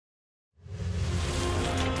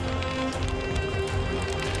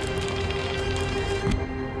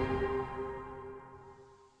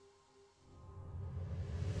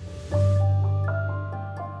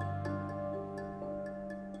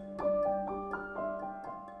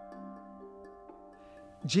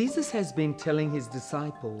Jesus has been telling his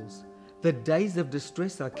disciples that days of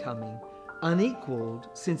distress are coming, unequaled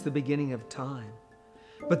since the beginning of time.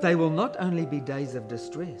 But they will not only be days of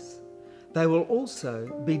distress, they will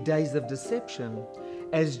also be days of deception,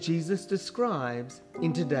 as Jesus describes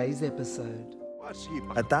in today's episode.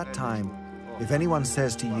 At that time, if anyone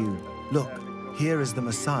says to you, "Look, here is the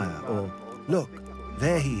Messiah," or "Look,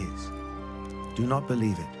 there he is," do not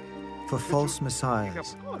believe it. For false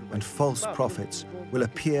messiahs and false prophets will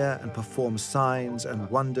appear and perform signs and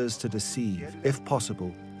wonders to deceive, if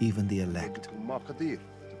possible, even the elect.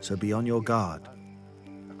 So be on your guard.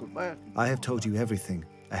 I have told you everything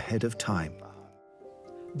ahead of time.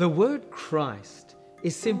 The word Christ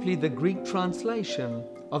is simply the Greek translation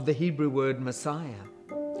of the Hebrew word Messiah.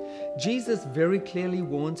 Jesus very clearly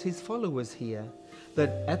warns his followers here that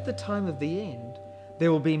at the time of the end,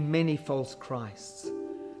 there will be many false Christs.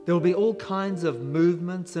 There will be all kinds of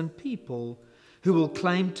movements and people who will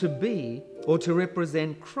claim to be or to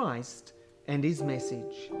represent Christ and his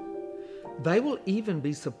message. They will even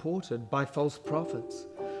be supported by false prophets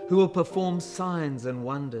who will perform signs and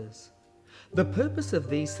wonders. The purpose of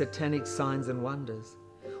these satanic signs and wonders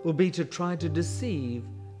will be to try to deceive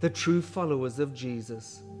the true followers of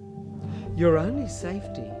Jesus. Your only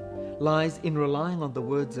safety lies in relying on the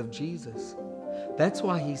words of Jesus. That's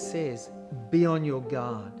why he says, be on your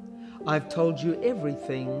guard. I've told you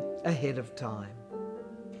everything ahead of time.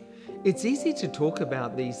 It's easy to talk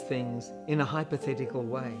about these things in a hypothetical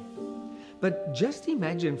way. But just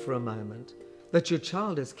imagine for a moment that your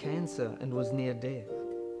child has cancer and was near death.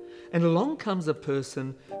 And along comes a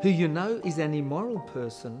person who you know is an immoral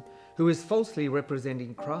person who is falsely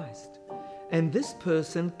representing Christ. And this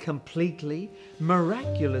person completely,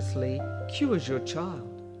 miraculously cures your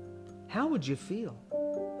child. How would you feel?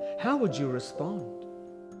 How would you respond?